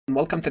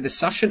Welcome to this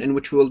session in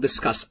which we will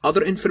discuss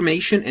other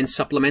information and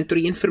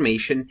supplementary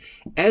information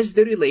as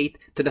they relate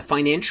to the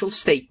financial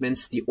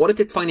statements, the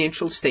audited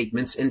financial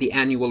statements, and the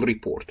annual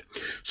report.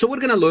 So we're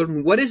going to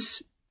learn what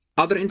is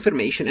other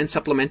information and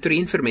supplementary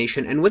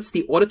information and what's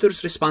the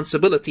auditor's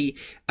responsibility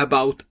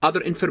about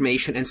other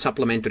information and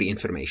supplementary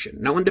information.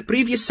 Now, in the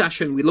previous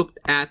session, we looked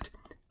at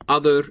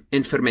other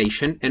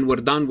information and we're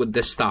done with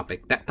this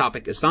topic. That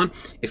topic is done.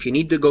 If you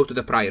need to go to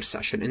the prior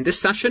session. In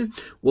this session,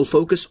 we'll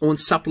focus on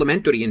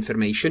supplementary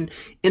information.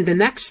 In the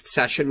next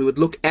session, we would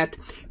look at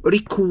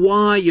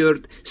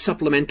required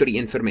supplementary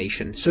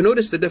information. So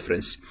notice the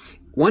difference.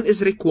 One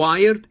is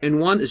required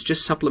and one is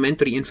just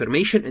supplementary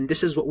information, and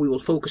this is what we will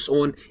focus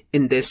on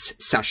in this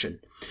session.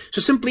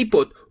 So simply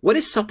put, what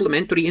is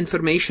supplementary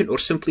information, or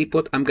simply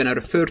put, I'm going to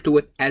refer to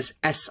it as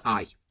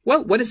SI.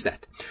 Well, what is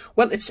that?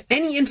 Well, it's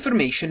any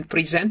information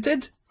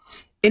presented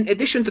in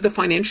addition to the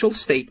financial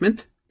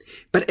statement,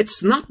 but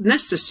it's not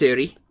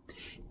necessary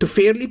to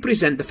fairly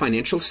present the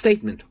financial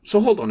statement.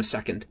 So hold on a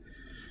second.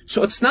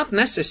 So it's not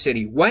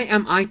necessary. Why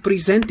am I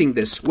presenting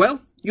this?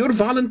 Well, you're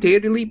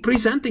voluntarily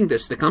presenting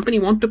this. The company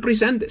wants to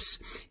present this.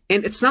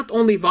 And it's not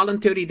only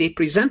voluntary they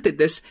presented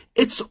this,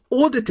 it's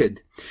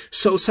audited.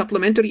 So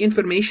supplementary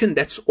information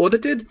that's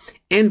audited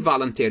and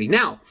voluntary.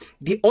 Now,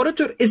 the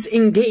auditor is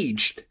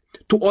engaged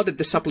to audit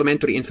the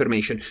supplementary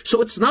information.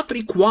 So it's not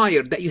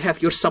required that you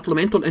have your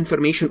supplemental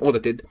information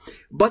audited.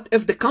 But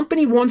if the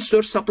company wants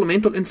their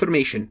supplemental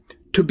information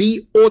to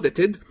be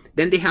audited,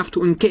 then they have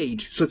to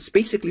engage. So it's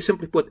basically,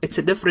 simply put, it's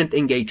a different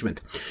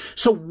engagement.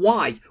 So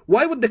why?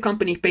 Why would the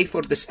company pay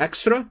for this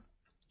extra?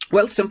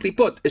 Well, simply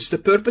put,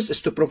 the purpose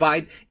is to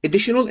provide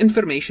additional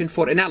information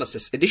for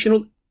analysis,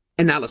 additional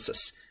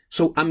analysis.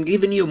 So I'm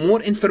giving you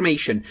more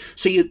information.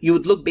 So you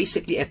would look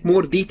basically at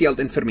more detailed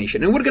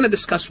information. And we're going to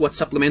discuss what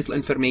supplemental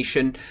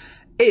information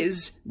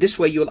is. This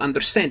way you'll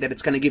understand that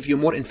it's going to give you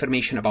more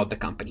information about the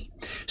company.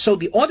 So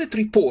the audit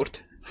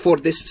report for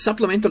this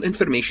supplemental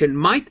information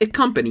might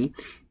accompany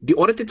the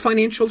audited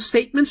financial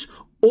statements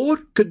or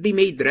could be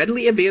made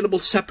readily available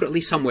separately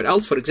somewhere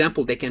else. For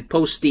example, they can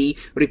post the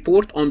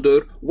report on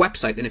their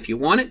website, and if you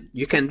want it,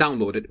 you can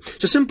download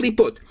it. So simply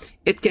put,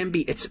 it can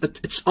be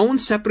its own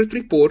separate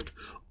report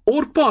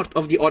or part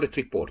of the audit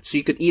report. So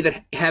you could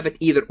either have it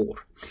either or.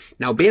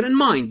 Now, bear in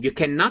mind, you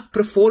cannot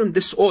perform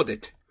this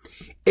audit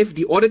if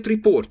the audit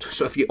report,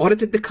 so if you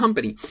audited the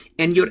company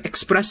and you're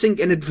expressing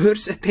an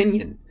adverse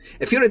opinion,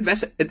 if you're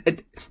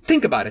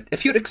think about it,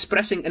 if you're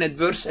expressing an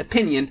adverse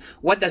opinion,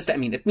 what does that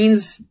mean? It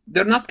means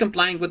they're not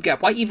complying with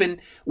GAAP. Why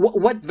even,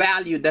 what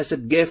value does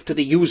it give to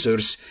the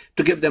users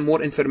to give them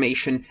more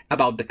information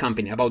about the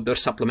company, about their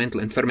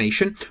supplemental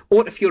information?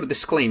 Or if you're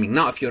disclaiming.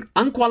 Now, if you're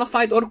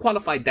unqualified or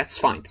qualified, that's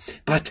fine.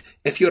 But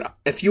if you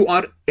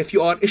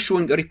are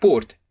issuing a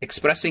report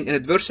expressing an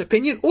adverse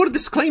opinion or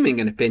disclaiming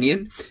an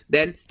opinion,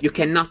 then you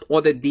cannot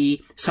audit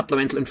the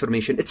supplemental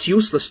information. It's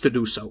useless to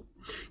do so.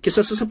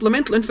 Because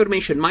supplemental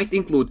information might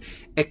include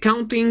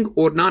accounting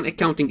or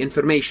non-accounting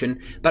information,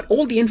 but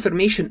all the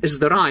information is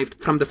derived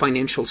from the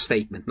financial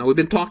statement. Now, we've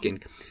been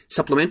talking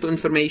supplemental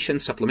information.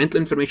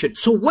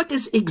 So what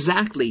is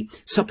exactly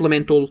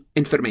supplemental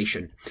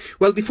information?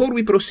 Well, before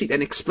we proceed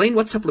and explain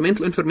what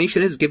supplemental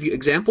information is, give you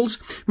examples,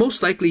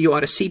 most likely you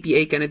are a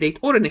CPA candidate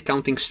or an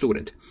accounting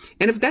student.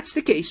 And if that's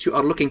the case, you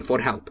are looking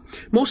for help.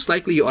 Most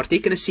likely you are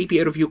taking a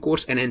CPA review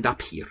course and end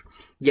up here.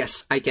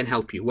 Yes, I can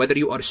help you. Whether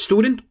you are a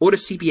student or a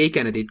CPA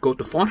candidate, go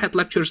to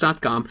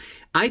farhatlectures.com.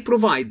 I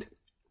provide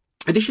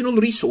additional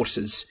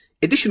resources.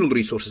 I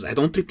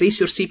don't replace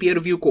your CPA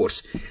review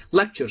course.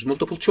 Lectures,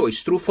 multiple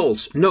choice, true,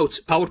 false, notes,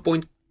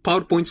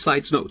 PowerPoint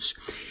slides, notes.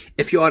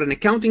 If you are an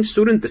accounting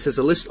student, this is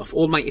a list of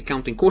all my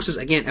accounting courses.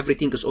 Again,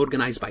 everything is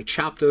organized by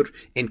chapter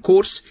and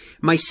course.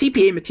 My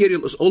CPA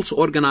material is also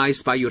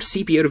organized by your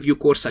CPA review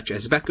course, such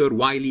as Becker,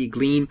 Wiley,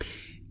 Gleam,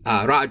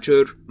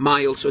 Roger,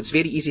 Miles. So it's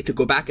very easy to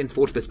go back and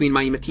forth between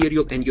my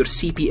material and your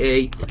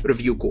CPA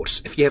review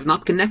course. If you have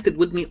not connected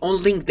with me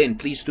on LinkedIn,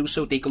 please do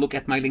so. Take a look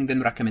at my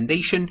LinkedIn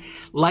recommendation.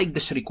 Like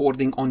this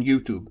recording on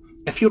YouTube.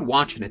 If you're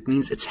watching, it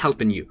means it's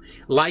helping you.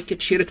 Like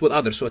it, share it with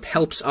others so it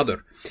helps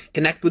others.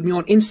 Connect with me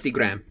on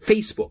Instagram,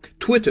 Facebook,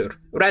 Twitter,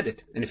 Reddit.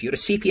 And if you're a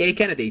CPA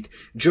candidate,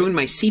 join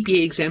my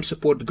CPA exam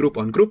support group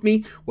on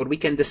GroupMe, where we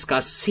can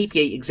discuss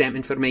CPA exam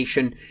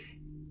information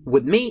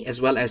with me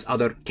as well as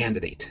other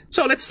candidate.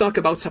 So let's talk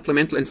about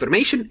supplemental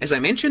information. As I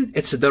mentioned,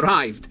 it's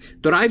derived.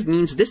 Derived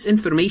means this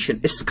information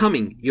is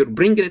coming. You're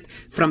bringing it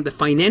from the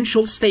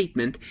financial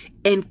statement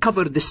and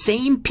cover the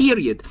same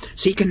period.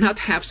 So you cannot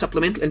have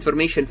supplemental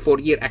information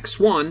for year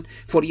X1,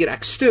 for year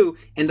X2,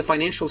 and the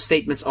financial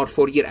statements are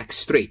for year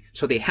X3.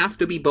 So they have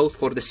to be both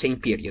for the same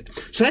period.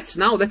 So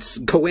let's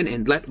go in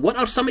and what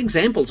are some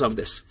examples of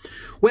this?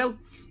 Well,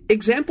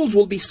 examples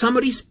will be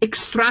summaries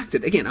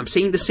extracted. Again, I'm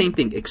saying the same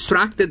thing.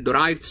 Extracted,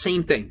 derived,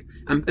 same thing.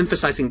 I'm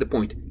emphasizing the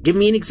point. Give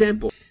me an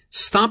example.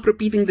 Stop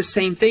repeating the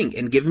same thing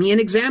and give me an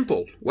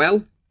example.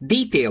 Well,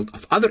 detailed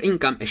of other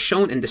income as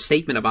shown in the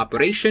statement of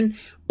operation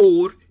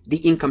or the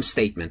income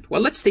statement.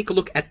 Well, let's take a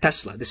look at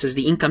Tesla. This is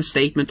the income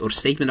statement or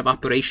statement of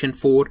operation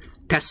for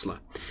Tesla.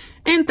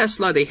 And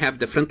Tesla, they have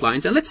different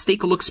lines. And let's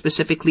take a look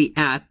specifically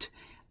at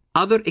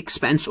other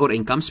expense or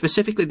income.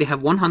 Specifically, they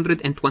have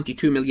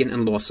 122 million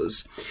in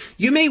losses.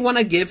 You may want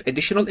to give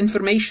additional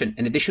information,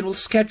 an additional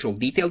schedule,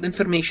 detailed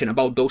information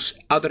about those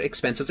other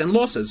expenses and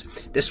losses.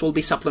 This will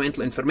be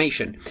supplemental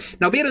information.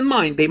 Now, bear in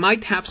mind, they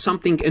might have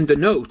something in the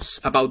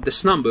notes about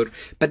this number,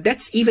 but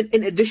that's even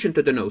in addition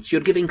to the notes. You're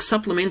giving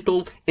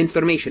supplemental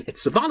information.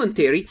 It's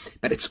voluntary,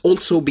 but it's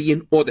also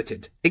being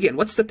audited. Again,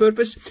 what's the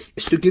purpose?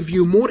 Is to give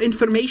you more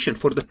information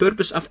for the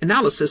purpose of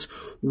analysis.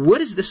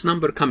 Where is this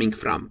number coming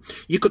from?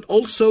 You could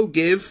also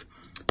give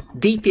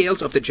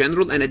details of the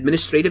general and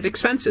administrative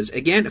expenses.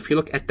 Again, if you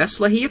look at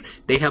Tesla here,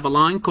 they have a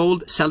line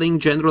called selling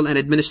general and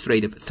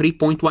administrative,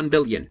 3.1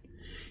 billion.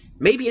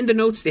 Maybe in the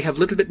notes, they have a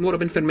little bit more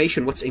of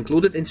information, what's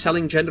included in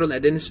selling general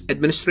and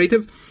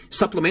administrative.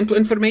 Supplemental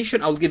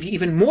information, I'll give you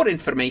even more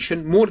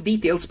information, more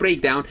details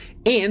breakdown,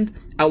 and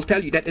I'll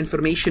tell you that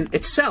information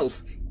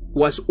itself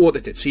was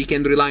audited, so you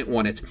can rely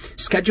on it.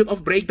 Schedule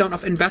of breakdown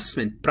of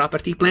investment,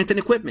 property, plant, and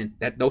equipment.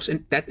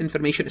 That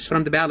information is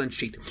from the balance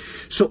sheet.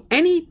 So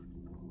any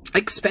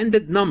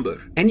expended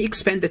number, any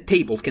expended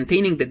table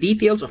containing the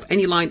details of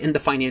any line in the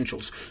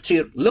financials. So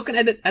you're looking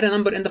at a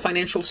number in the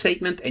financial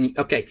statement, and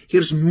okay,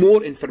 here's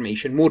more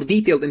information, more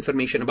detailed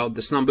information about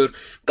this number.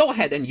 Go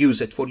ahead and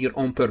use it for your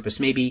own purpose.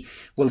 Maybe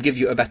we'll give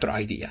you a better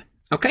idea.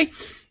 Okay?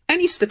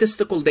 Any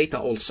statistical data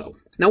also.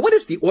 Now, what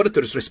is the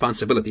auditor's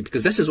responsibility?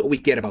 Because this is what we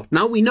care about.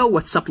 Now we know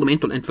what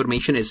supplemental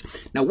information is.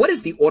 Now, what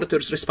is the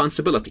auditor's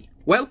responsibility?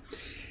 Well,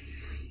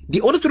 the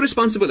auditor's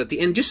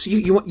responsibility, and just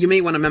you may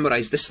want to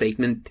memorize this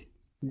statement,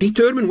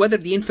 determine whether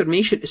the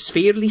information is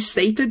fairly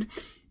stated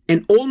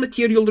in all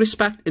material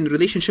respect in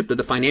relationship to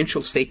the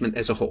financial statement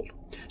as a whole.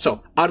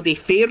 So, are they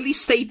fairly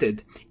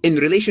stated in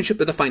relationship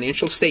to the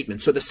financial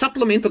statement? So the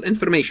supplemental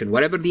information,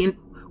 whether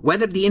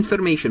the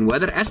information,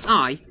 whether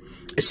SI,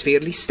 is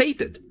fairly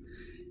stated.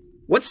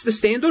 What's the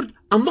standard?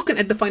 I'm looking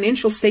at the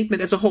financial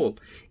statement as a whole.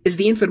 Is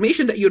the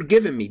information that you're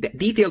giving me, that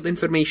detailed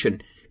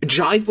information,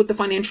 jive with the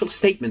financial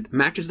statement,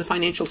 matches the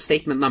financial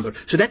statement number?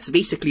 So that's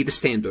basically the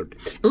standard.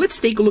 And let's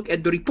take a look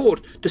at the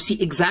report to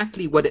see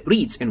exactly what it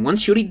reads. And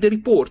once you read the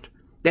report,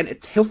 then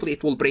hopefully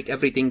it will break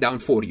everything down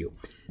for you.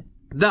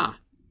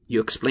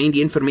 You explain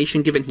the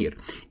information given here,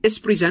 is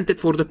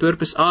presented for the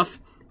purpose of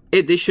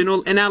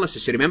additional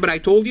analysis. You remember I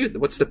told you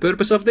what's the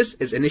purpose of this?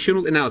 Is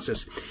additional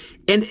analysis,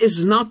 and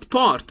is not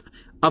part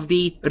of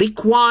the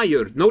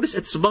required, notice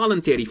it's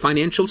voluntary,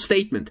 financial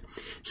statement.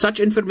 Such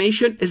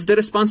information is the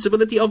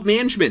responsibility of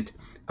management.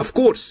 Of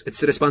course, it's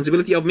the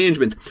responsibility of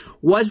management.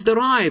 Was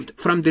derived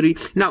from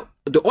now,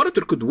 the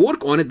auditor could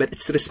work on it, but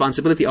it's the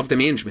responsibility of the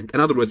management.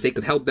 In other words, they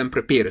could help them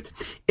prepare it.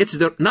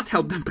 Not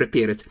help them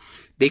prepare it.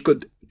 They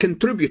could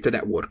contribute to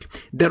that work.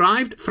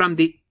 Derived from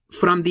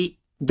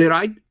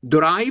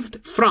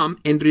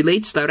and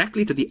relates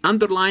directly to the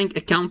underlying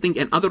accounting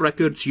and other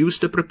records used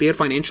to prepare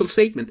financial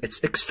statement.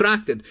 It's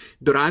extracted,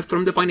 derived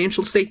from the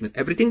financial statement.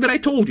 Everything that I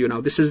told you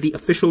now, this is the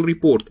official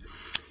report.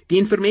 The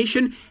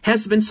information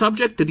has been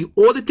subject to the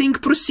auditing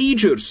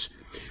procedures.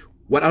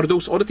 What are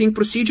those auditing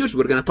procedures?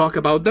 We're going to talk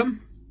about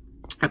them.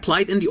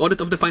 Applied in the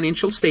audit of the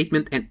financial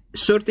statement and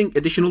certain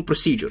additional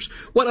procedures.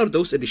 What are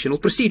those additional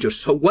procedures?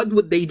 So what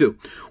would they do?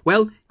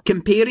 Well,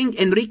 comparing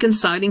and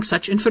reconciling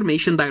such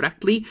information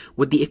directly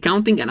with the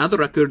accounting and other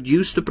record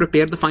used to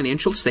prepare the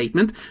financial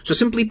statement. So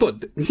simply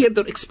put, here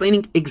they're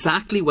explaining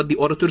exactly what the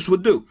auditors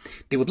would do.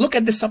 They would look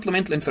at the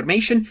supplemental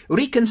information,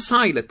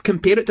 reconcile it,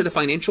 compare it to the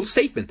financial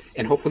statement,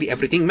 and hopefully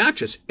everything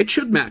matches. It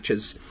should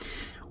matches.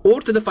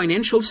 Or to the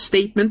financial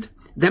statement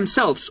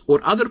themselves or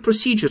other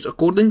procedures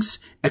accordance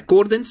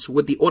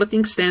with the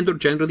auditing standard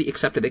generally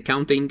accepted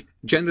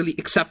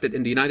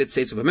in the United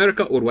States of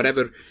America, or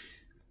whatever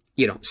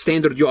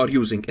standard you are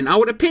using. In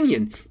our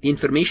opinion, the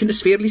information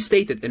is fairly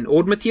stated in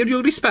all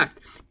material respect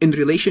in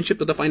relationship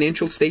to the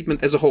financial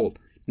statement as a whole.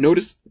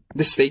 Notice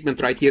this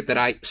statement right here that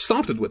I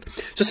started with.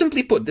 So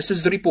simply put, this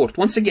is the report.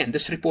 Once again,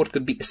 this report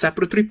could be a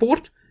separate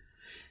report,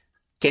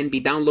 can be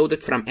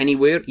downloaded from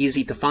anywhere,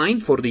 easy to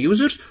find for the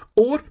users,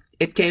 or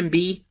it can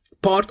be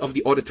part of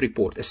the audit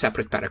report, a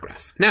separate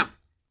paragraph. Now,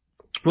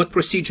 what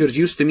procedures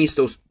used to meet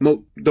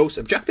those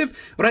objectives?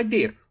 Right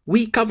there,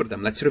 we cover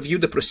them. Let's review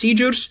the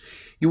procedures.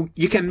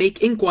 You can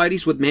make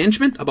inquiries with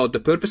management about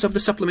the purpose of the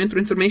supplementary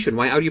information.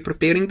 Why are you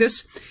preparing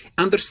this?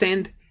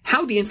 Understand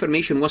how the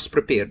information was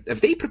prepared.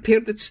 If they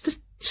prepared it,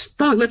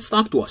 let's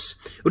talk to us.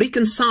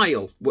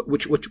 Reconcile,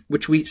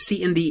 which we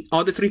see in the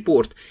audit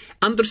report.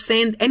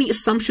 Understand any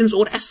assumptions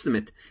or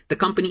estimate the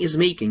company is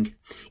making.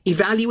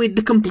 Evaluate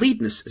the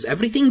completeness. Is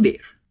everything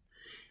there?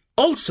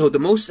 Also, the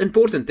most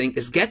important thing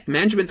is get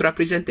management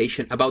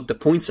representation about the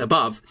points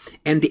above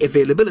and the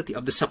availability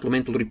of the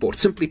supplemental report.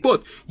 Simply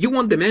put, you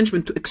want the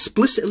management to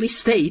explicitly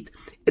state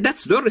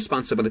that's their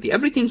responsibility.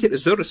 Everything here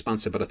is their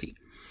responsibility.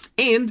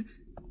 And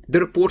the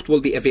report will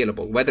be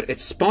available, whether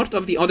it's part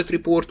of the audit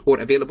report or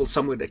available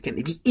somewhere that can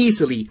be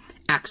easily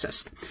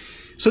accessed.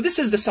 So this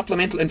is the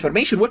supplemental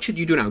information. What should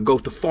you do now? Go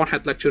to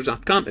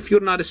farhadlectures.com. If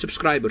you're not a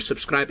subscriber,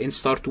 subscribe and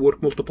start to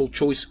work multiple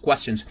choice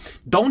questions.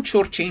 Don't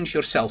shortchange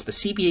yourself. The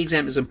CPA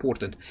exam is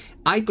important.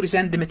 I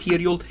present the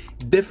material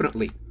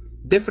differently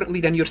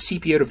than your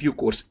CPA review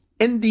course.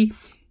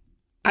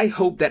 I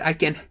hope that I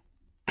can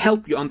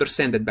help you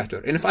understand it better.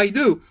 And if I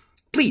do,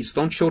 please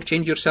don't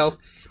shortchange yourself.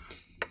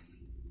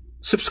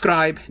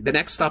 Subscribe. The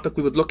next topic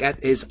we would look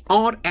at is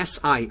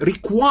RSI,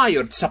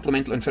 required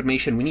supplemental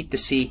information. We need to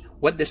see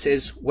what this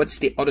is, what's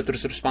the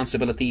auditor's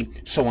responsibility,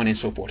 so on and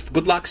so forth.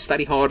 Good luck,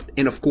 study hard,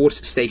 and of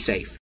course, stay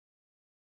safe.